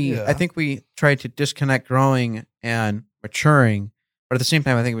think we try to disconnect growing and maturing, but at the same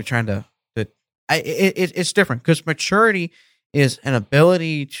time, I think we're trying to it's different because maturity is an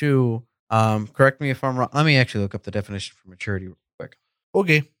ability to correct me if I'm wrong. Let me actually look up the definition for maturity real quick.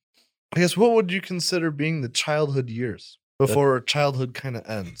 Okay. I guess what would you consider being the childhood years before childhood kind of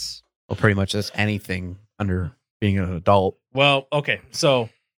ends? Well, pretty much that's anything under being an adult. Well, okay. So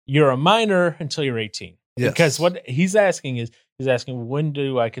you're a minor until you're 18. Yes. Because what he's asking is, when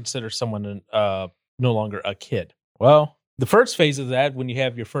do I consider someone no longer a kid? Well, the first phase of that, when you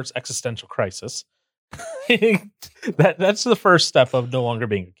have your first existential crisis, that's the first step of no longer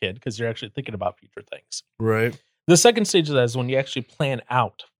being a kid because you're actually thinking about future things. Right. The second stage of that is when you actually plan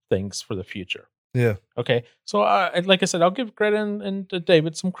out things for the future. Yeah. Okay, so like I said, I'll give credit and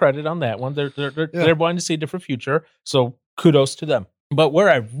David some credit on that one. They're wanting to see a different future, so kudos to them. But where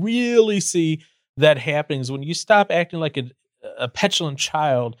I really see that happening is when you stop acting like a petulant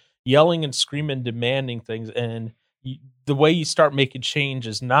child, yelling and screaming, demanding things, and the way you start making change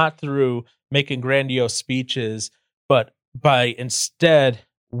is not through making grandiose speeches, but by instead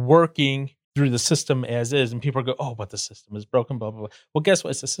working through the system as is, and people go, "Oh, but the system is broken." Blah blah blah. Well, guess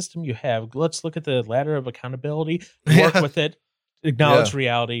what? It's the system you have. Let's look at the ladder of accountability. Work with it. Acknowledge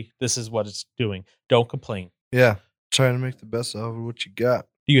reality. This is what it's doing. Don't complain. Yeah, trying to make the best out of what you got.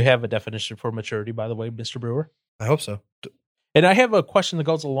 Do you have a definition for maturity, by the way, Mr. Brewer? I hope so. And I have a question that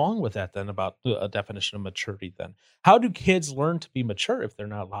goes along with that then about a definition of maturity then. How do kids learn to be mature if they're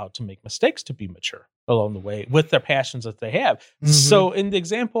not allowed to make mistakes to be mature along the way with their passions that they have? Mm-hmm. So in the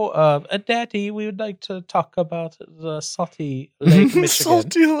example of a daddy, we would like to talk about the Salty Lake, Michigan.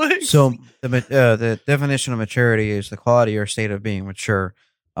 Salty Lake. So the definition of maturity is the quality or state of being mature,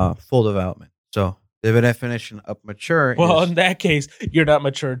 full development. So the definition of mature well, is, in that case, you're not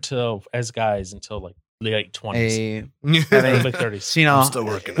mature as guys until like late 20s. Late 30s. See, now, I'm still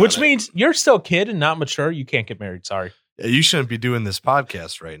working which on it. means you're still a kid and not mature. You can't get married. Sorry. Yeah, you shouldn't be doing this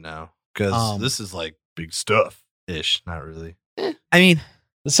podcast right now because this is like big stuff ish. Not really. I mean,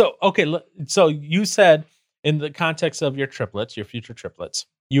 so, okay. So you said in the context of your triplets, your future triplets,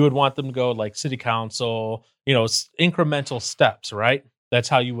 you would want them to go like city council, incremental steps, right? That's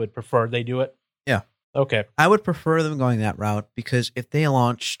how you would prefer they do it? Yeah. Okay. I would prefer them going that route because if they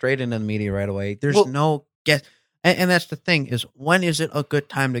launch straight into the media right away, there's no guess. And that's the thing is, when is it a good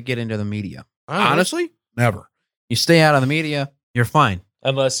time to get into the media? Honestly, never. You stay out of the media, you're fine.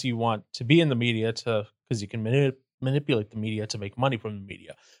 Unless you want to be in the media because you can manipulate the media to make money from the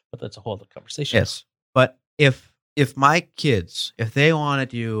media. But that's a whole other conversation. Yes. But if my kids, if they want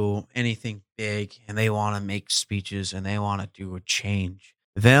to do anything big and they want to make speeches and they want to do a change,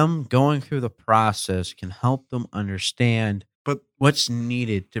 them going through the process can help them understand what's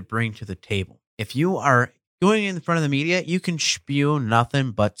needed to bring to the table. If you are going in front of the media, you can spew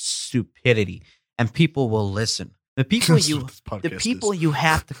nothing but stupidity, and people will listen. The people you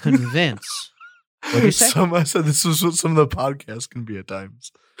have to convince. What did you say? I said this is what some of the podcasts can be at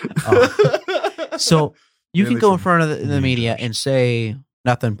times. So you can go in front of the media and say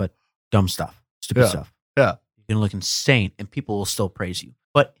nothing but dumb stuff, stupid stuff. Yeah. You can look insane, and people will still praise you.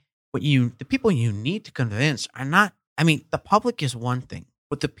 But the people you need to convince are not. I mean, the public is one thing,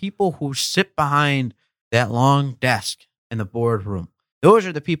 but the people who sit behind that long desk in the boardroom, those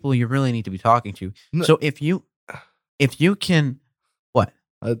are the people you really need to be talking to. No. So if you can, what?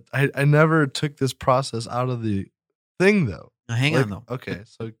 I never took this process out of the thing though. Now, hang on though. Okay,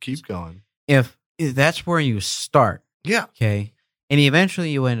 so keep going. If that's where you start, yeah, okay, and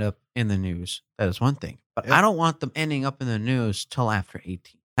eventually you end up in the news, that is one thing. But I don't want them ending up in the news till after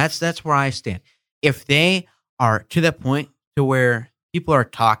 18. That's where I stand. If they are to that point to where people are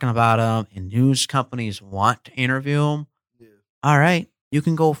talking about them and news companies want to interview them, all right, you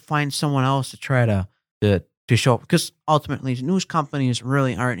can go find someone else to try to show up. Because ultimately, news companies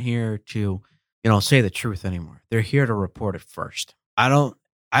really aren't here to, say the truth anymore. They're here to report it first. I'd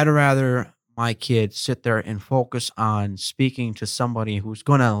rather my kids sit there and focus on speaking to somebody who's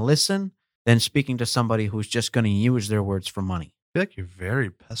going to listen than speaking to somebody who's just going to use their words for money. I feel like you're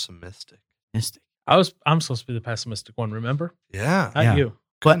very pessimistic. I'm supposed to be the pessimistic one, remember? Yeah. Not you.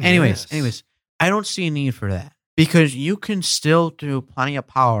 But anyways, I don't see a need for that because you can still do plenty of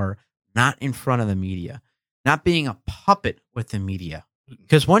power not in front of the media, not being a puppet with the media.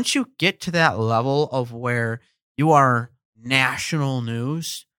 Because once you get to that level of where you are national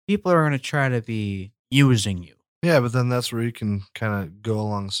news, people are going to try to be using you. Yeah, but then that's where you can kind of go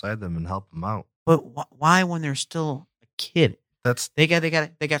alongside them and help them out. But why when they're still a kid? They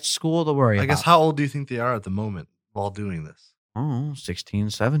got school to worry about. I guess how old do you think they are at the moment while doing this? Oh, 16,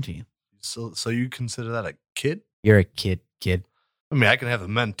 17. So you consider that a kid? You're a kid. I mean, I can have the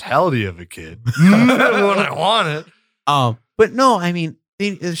mentality of a kid when I want it. But no, I mean,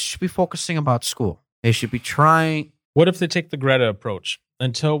 they should be focusing about school. They should be trying. What if they take the Greta approach?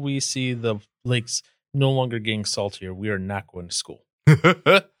 Until we see the lakes no longer getting saltier, we are not going to school.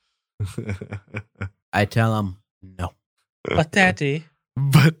 I tell them no. But Daddy,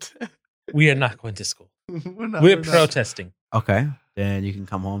 we are not going to school. We're protesting. Okay, then you can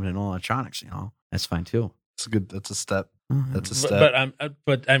come home to no electronics. That's fine too. It's good. That's a step. Mm-hmm. That's a step.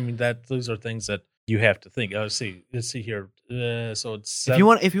 But I mean those are things that you have to think. Let's see here. So it's if you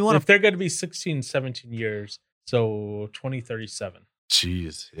want, if they're going to be 16, 17 years, so 2037.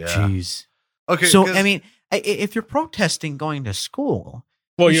 Jeez. Yeah. Jeez. Okay. So I mean, if you're protesting going to school,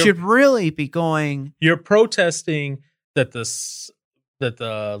 well, you should really be going. You're protesting that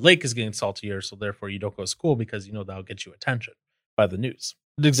the lake is getting saltier, so therefore you don't go to school because that'll get you attention by the news.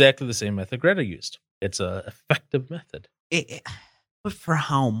 It's exactly the same method Greta used. It's a effective method. But for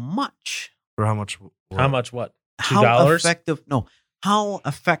how much? For how much? How much? What? $2? How effective? No. How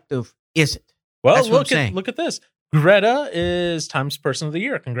effective is it? Well, look at this. Greta is Times Person of the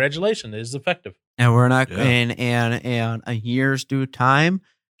Year. Congratulations. It is effective. And we're not, Yeah. and a year's due time,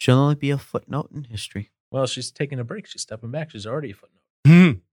 she'll only be a footnote in history. Well, she's taking a break. She's stepping back. She's already a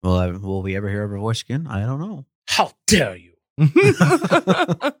footnote. Will we ever hear her voice again? I don't know. How dare you?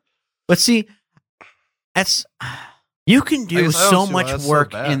 But see, you can I do guess I don't so see why much that's so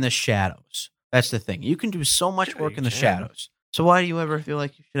work bad. in the shadows. That's the thing. You can do so much Yeah, work you in the can. shadows. So why do you ever feel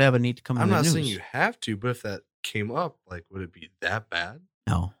like you should have a need to come I'm to the not news? saying you have to, but if that came up, like, would it be that bad?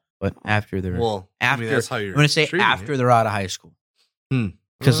 No, but after they're Well, after I mean, that's how you're. I'm going to say treating after it. they're out of high school,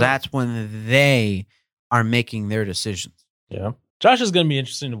 because Uh, that's when they are making their decisions. Yeah. Josh is going to be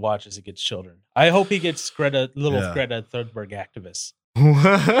interesting to watch as he gets children. I hope he gets little Yeah. Greta Thunberg activists.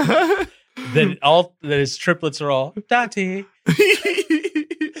 What? That his triplets are all, Daddy,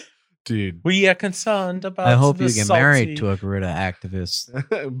 Dude, we are concerned about I hope the you get salty. married to a Greta activist,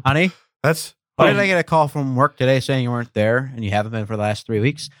 honey. that's Why did I get a call from work today saying you weren't there and you haven't been for the last 3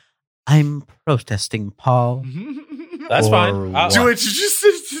 weeks? I'm protesting, Paul. That's Or fine. what? Wait, did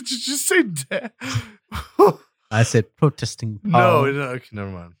you just say dad? I said protesting, No, Paul. no, okay, never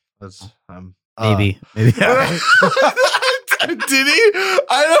mind. That's Maybe. Did he?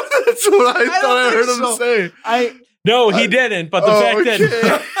 I don't. That's what I thought I heard him say. No, he didn't. But the fact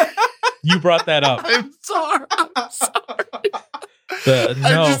that you brought that up. I'm sorry. No.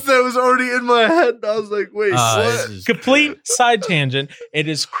 That was already in my head. I was like, wait, This what? is Complete side tangent. It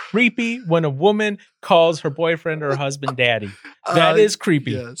is creepy when a woman calls her boyfriend or husband daddy. That is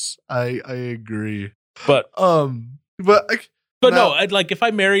creepy. Yes, I agree. But but no, like if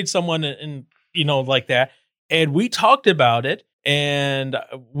I married someone and like that, and we talked about it, and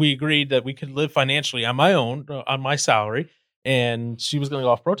we agreed that we could live financially on my own, on my salary, and she was going to go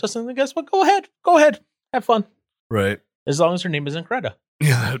off protesting, then guess what? Go ahead, have fun. right. As long as her name isn't Greta.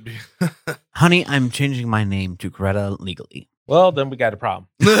 Yeah, that'd be. honey, I'm changing my name to Greta legally. Well, then we got a problem.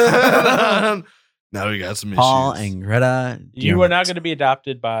 Now we got some Paul issues. and Greta. You are now going to be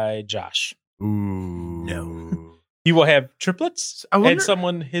adopted by Josh. Ooh. No. He will have triplets I wonder- and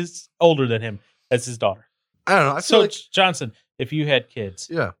someone older than him as his daughter. I don't know. I feel So, like Johnson, if you had kids,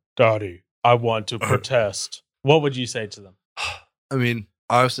 yeah. Daddy, I want to protest. What would you say to them? I mean,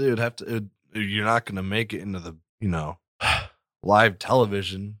 obviously, it would have to. You're not going to make it into the live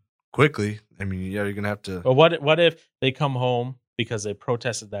television quickly. I mean, yeah, you're going to have to. But what if they come home because they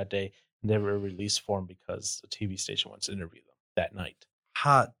protested that day and they were released for them because a TV station wants to interview them that night?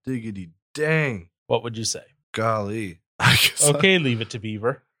 Hot diggity dang. What would you say? Golly. I guess Okay, leave it to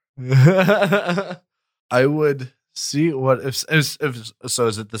Beaver. I would see what if so.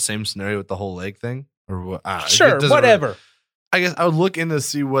 Is it the same scenario with the whole leg thing, or what? Sure, whatever. I guess I would look in to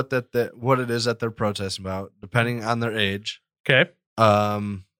see what what it is that they're protesting about, depending on their age. Okay.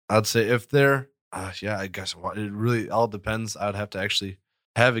 I'd say if they're, yeah, I guess it really all depends. I'd have to actually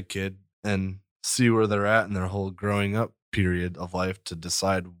have a kid and see where they're at in their whole growing up period of life to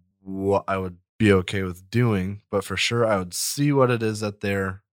decide what I would be okay with doing. But for sure, I would see what it is that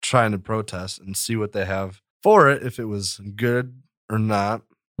they're trying to protest and see what they have for it, if it was good or not.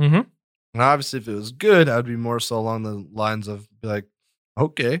 Mm-hmm. And obviously, if it was good, I'd be more so along the lines of be like,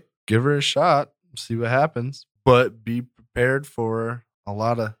 okay, give her a shot, see what happens, but be prepared for a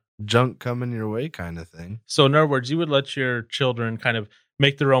lot of junk coming your way, kind of thing. So, in other words, you would let your children kind of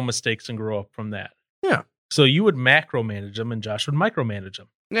make their own mistakes and grow up from that. Yeah. So you would macromanage them, and Josh would micromanage them.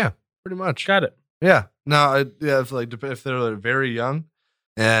 Yeah, pretty much. Got it. Yeah. Now, if they're very young,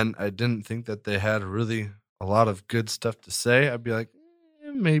 and I didn't think that they had really a lot of good stuff to say, I'd be like,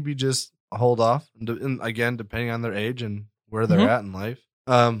 maybe just hold off. And again, depending on their age and where they're Mhm. at in life.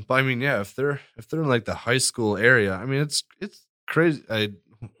 But I mean, yeah, if they're in like the high school area, I mean, it's crazy.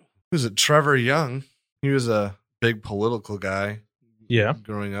 Who's it? Trevor Young. He was a big political guy. Yeah.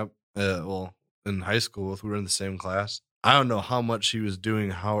 Growing up, in high school, we were in the same class. I don't know how much he was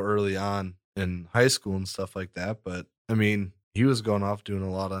doing, how early on in high school and stuff like that, but I mean, he was going off doing a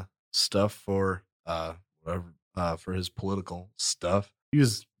lot of stuff for for his political stuff. He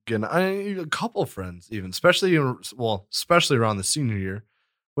was getting a couple friends, even especially around the senior year,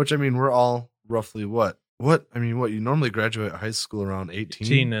 which I mean, we're all roughly what you normally graduate high school around 18.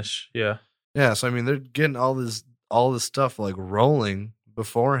 18-ish. Yeah. Yeah, so I mean, they're getting all this stuff like rolling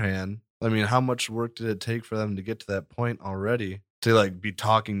beforehand. I mean, how much work did it take for them to get to that point already to like be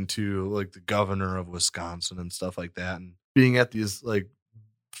talking to like the governor of Wisconsin and stuff like that, and being at these like,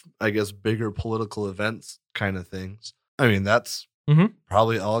 I guess, bigger political events kind of things. I mean, that's Mhm.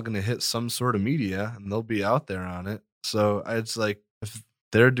 probably all going to hit some sort of media, and they'll be out there on it. So it's like, if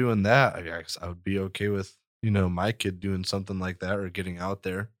they're doing that, I guess I would be okay with my kid doing something like that or getting out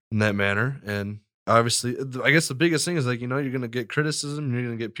there in that manner. And obviously, I guess the biggest thing is like, you're going to get criticism. You're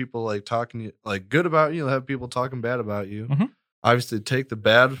going to get people like talking like good about you. You'll have people talking bad about you. Mhm. Obviously, take the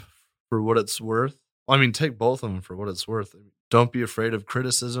bad for what it's worth. I mean, take both of them for what it's worth. Don't be afraid of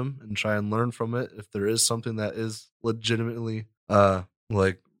criticism and try and learn from it. If there is something that is legitimately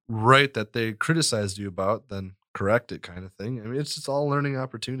like right that they criticized you about, then correct it, kind of thing. I mean, it's just all learning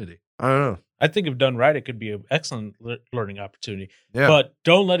opportunity. I don't know. I think if done right, it could be an excellent learning opportunity. Yeah. But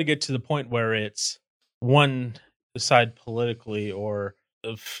don't let it get to the point where it's one side politically, or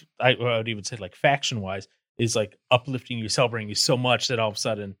I would even say like faction wise, is like uplifting you, celebrating you so much that all of a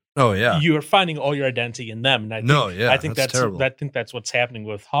sudden, Oh yeah, you are finding all your identity in them. And I think that's terrible. I think that's what's happening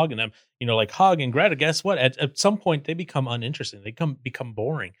with Hog and them. Like Hog and Greta. Guess what? At some point, they become uninteresting. They become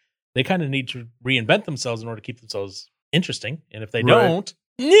boring. They kind of need to reinvent themselves in order to keep themselves interesting. And if they don't,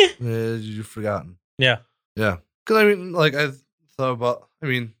 you've forgotten. Yeah. Because I mean, like I thought about. I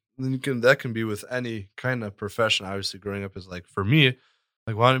mean, that can be with any kind of profession. Obviously, growing up is like for me,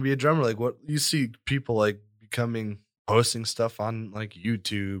 like wanting to be a drummer. Like what you see people like posting stuff on like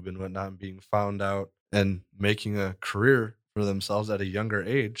YouTube and whatnot, and being found out and making a career for themselves at a younger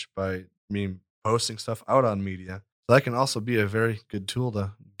age by posting stuff out on media. So that can also be a very good tool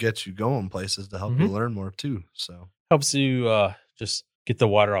to get you going places to help you learn more too. So helps you just get the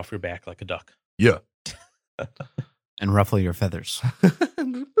water off your back like a duck. Yeah. And ruffle your feathers.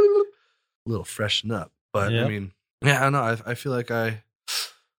 A little freshen up. But Yeah. I mean, yeah, I know. I feel like I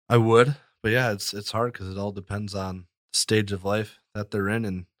would, but yeah, it's hard because it all depends on the stage of life that they're in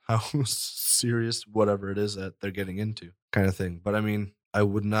and how serious whatever it is that they're getting into, kind of thing. But I mean, I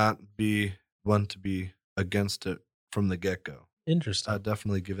would not be one to be against it from the get go. Interesting. I'd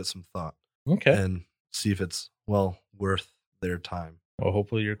definitely give it some thought Okay. and see if it's well worth their time. Well,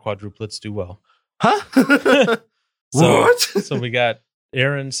 hopefully your quadruplets do well. Huh? What? So we got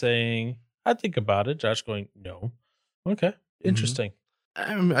Aaron saying, "I think about it." Josh going, "No." Okay. Interesting.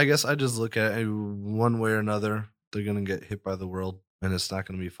 I guess I just look at it one way or another. They're going to get hit by the world, and it's not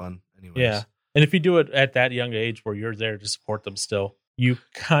going to be fun anyways. Yeah. And if you do it at that young age where you're there to support them still, you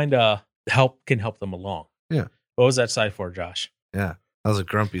kind of can help them along. Yeah. What was that sigh for, Josh? Yeah. That was a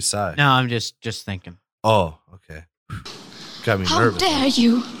grumpy sigh. No, I'm just thinking. Oh, okay. Got me How nervous. dare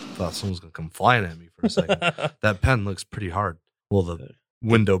you? Thought someone was going to come flying at me for a second. That pen looks pretty hard. Well, the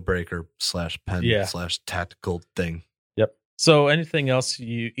window breaker / pen / tactical thing. Yep. So anything else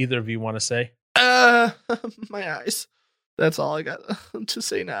either of you want to say? My eyes. That's all I got to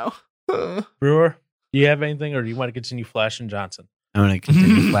say now. Brewer, do you have anything, or do you want to continue Flash and Johnson? I'm going to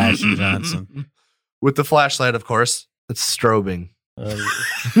continue Flash and Johnson. With the flashlight, of course. It's strobing. At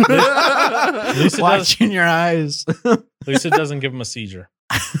least it Watch in your eyes. At least it doesn't give him a seizure.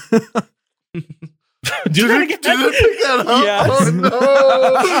 Did it pick that up? Yes. Oh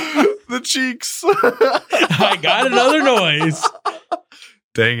no! The cheeks. I got another noise.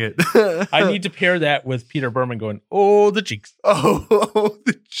 Dang it. I need to pair that with Peter Berman going, "Oh, the cheeks." Oh,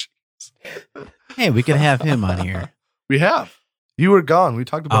 the cheeks. Hey, we could have him on here. We have. You were gone. We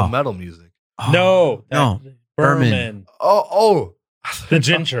talked about Oh. metal music. No. No. Berman. Oh. The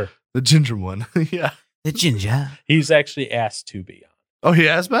ginger. The ginger one. Yeah. The ginger. He's actually asked to be on. Oh, he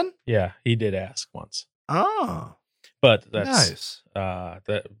has been? Yeah, he did ask once. Oh. But that's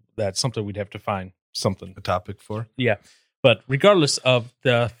Nice. that's something we'd have to find something. A topic for? Yeah. But regardless of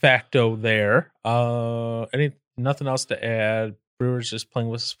the facto there, nothing else to add. Brewer's just playing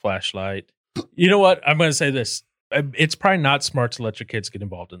with his flashlight. You know what? I'm going to say this. It's probably not smart to let your kids get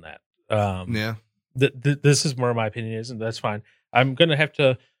involved in that. Yeah. This is where my opinion is, and that's fine. I'm going to have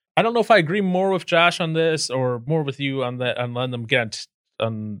to. I don't know if I agree more with Josh on this or more with you on that, on letting them get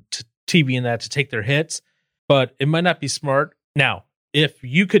on TV and that to take their hits, but it might not be smart. Now, if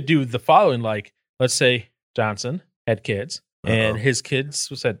you could do the following, like, let's say Johnson had kids and his kids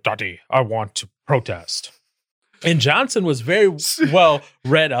said, "Daddy, I want to protest." And Johnson was very well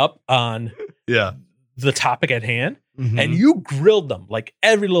read up on the topic at hand. Mm-hmm. And you grilled them like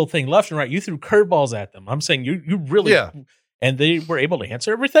every little thing left and right. You threw curveballs at them. I'm saying you really, and they were able to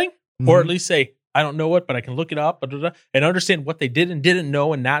answer everything, or at least say, "I don't know it, but I can look it up," and understand what they did and didn't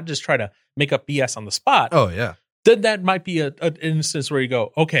know, and not just try to make up BS on the spot. Oh, yeah. Then that might be an instance where you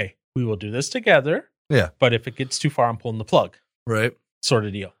go, "Okay, we will do this together." Yeah. But if it gets too far, I'm pulling the plug. Right. Sort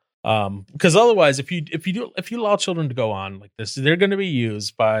of deal. Because otherwise, if you allow children to go on like this, they're going to be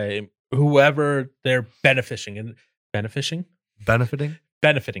used by whoever they're benefiting.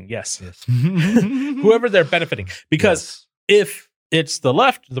 Yes. Whoever they're benefiting. Because if it's the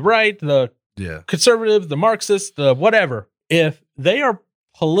left, the right, the conservative, the Marxist, the whatever, if they are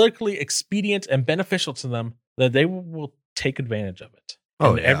politically expedient and beneficial to them, then they will take advantage of it.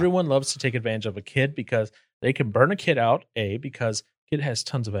 And yeah. everyone loves to take advantage of a kid because they can burn a kid out, A, because kid has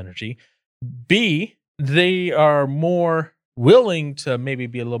tons of energy. B, they are more willing to maybe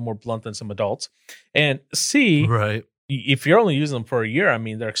be a little more blunt than some adults. And C, Right. if you're only using them for a year, I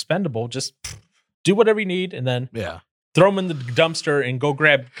mean, they're expendable. Just do whatever you need and then Yeah. throw them in the dumpster and go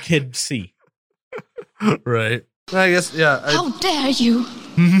grab kid C. Right. I guess, yeah. How dare you?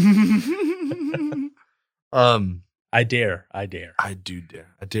 I dare. I do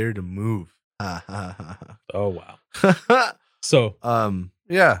dare. I dare to move. Oh, wow. So,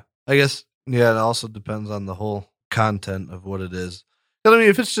 yeah. I guess, yeah, it also depends on the whole content of what it is. 'Cause, I mean,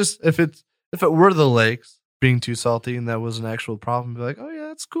 if it were the lakes being too salty and that was an actual problem, be like, oh yeah,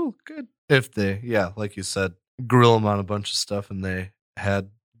 that's cool, good. If they, yeah, like you said, grill them on a bunch of stuff and they had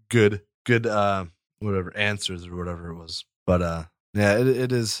good, whatever answers or whatever it was. But yeah,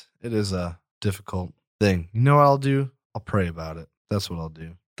 it is a difficult thing. You know what I'll do? I'll pray about it. That's what I'll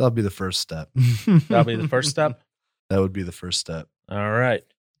do. That'll be the first step. that'll be the first step. That would be the first step. All right.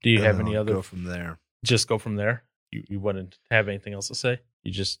 Do you And have then any I'll other? go from there? Just go from there. You wouldn't have anything else to say.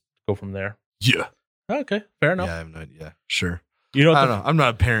 You just go from there. Yeah. Okay, fair enough. Yeah, I have no idea. Sure. You know, what I the- don't know. I'm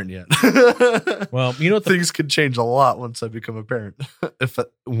not a parent yet. well, you know what the Things could change a lot once I become a parent. if I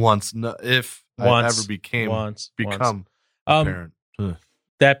ever become a parent.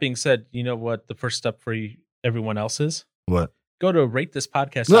 That being said, you know what the first step for everyone else is? What? Go to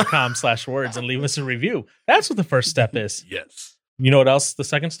ratethispodcast.com/words and leave us a review. That's what the first step is. Yes. You know what else the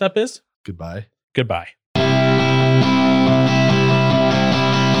second step is? Goodbye. Goodbye.